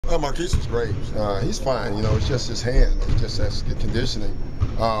Marquise was great. He's fine. You know, it's just his hand. It's just that's good conditioning.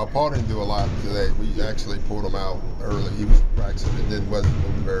 Paul didn't do a lot today. We actually pulled him out early. He was practicing and wasn't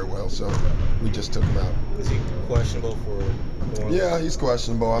moving very well, so we just took him out. Is he questionable for? Yeah, he's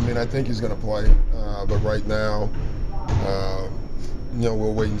questionable. I mean, I think he's going to play, but right now, you know,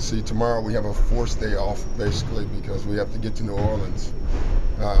 we'll wait and see. Tomorrow we have a forced day off, basically, because we have to get to New Orleans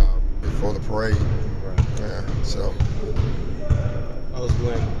before the parade. Right. Yeah. So. How's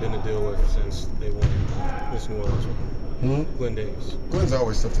Glenn been to deal with since they won Miss New Orleans? Glenn Davis. Glenn's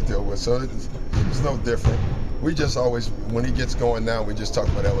always tough to deal with, so it's no different. We just always, when he gets going now, we just talk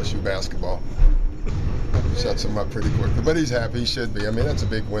about LSU basketball. Shuts him up pretty quickly, but he's happy. He should be. I mean, that's a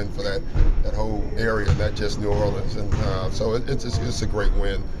big win for that whole area, not just New Orleans, and so it's a great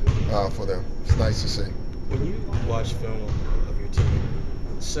win for them. It's nice to see. When you watch film of your team,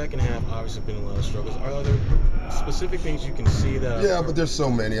 the second half obviously been a lot of struggles. Are there specific things you can see that? Yeah, but there's so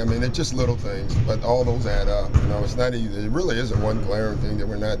many. I mean, it's just little things, but all those add up. You know, it's not easy. It really isn't one glaring thing that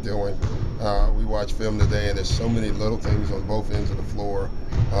we're not doing. We watched film today, and there's so many little things on both ends of the floor.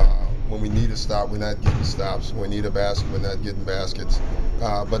 When we need a stop, we're not getting stops. When we need a basket, we're not getting baskets.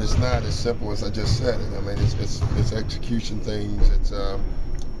 But it's not as simple as I just said it. I mean, it's execution things. It's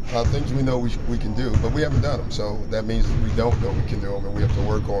things we know we can do, but we haven't done them. So that means we don't know we can do them, and we have to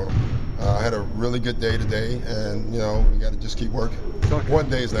work on them. I had a really good day today, and you know we got to just keep working. One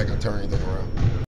day is not going to turn anything around.